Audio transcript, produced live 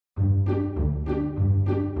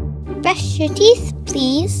brush your teeth,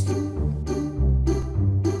 please.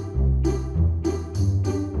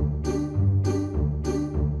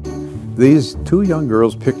 These two young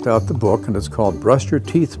girls picked out the book, and it's called Brush Your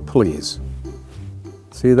Teeth, Please.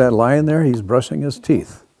 See that lion there? He's brushing his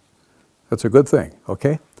teeth. That's a good thing,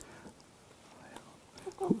 okay?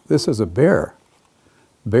 This is a bear.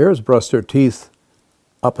 Bears brush their teeth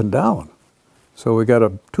up and down. So we got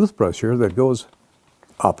a toothbrush here that goes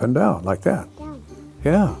up and down, like that.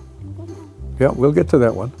 Yeah. Yeah, we'll get to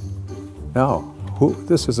that one. Now,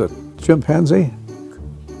 this is a chimpanzee.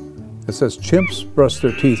 It says chimps brush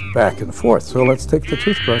their teeth back and forth. So let's take the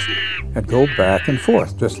toothbrush and go back and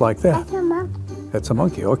forth, just like that. That's a monkey. That's a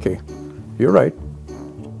monkey, okay. You're right.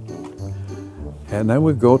 And then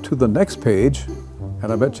we go to the next page,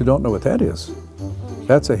 and I bet you don't know what that is.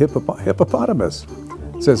 That's a hippopotamus.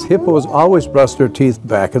 It says hippos always brush their teeth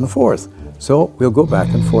back and forth. So we'll go back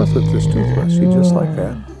and forth with this toothbrush, see, just like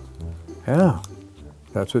that. Yeah,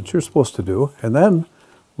 that's what you're supposed to do. And then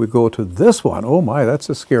we go to this one. Oh my, that's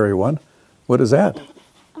a scary one. What is that?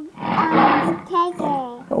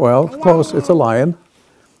 Tiger. Well, close, it's a lion.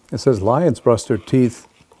 It says lions brush their teeth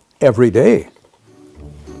every day.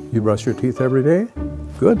 You brush your teeth every day?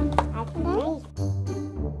 Good.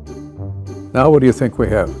 Now what do you think we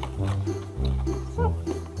have?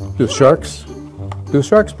 Do sharks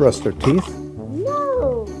brush their teeth?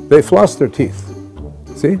 No. They floss their teeth.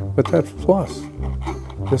 See, with that floss,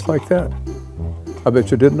 just like that. I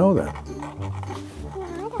bet you didn't know that.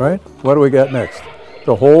 Right? What do we got next?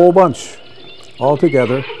 The whole bunch, all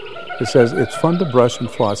together. It says it's fun to brush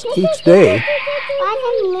and floss each day.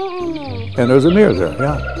 And there's a mirror there,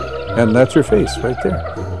 yeah. And that's your face right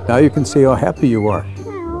there. Now you can see how happy you are.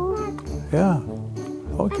 Yeah.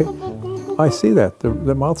 Okay. I see that.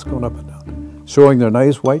 Their mouth's going up and down, showing their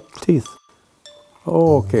nice white teeth.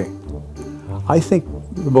 Oh, okay. I think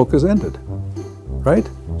the book is ended. Right?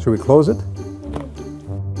 Should we close it?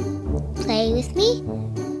 Play with me.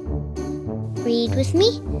 Read with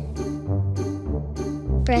me.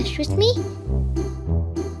 Brush with me.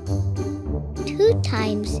 2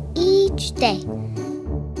 times each day.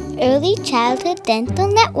 Early Childhood Dental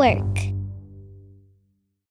Network.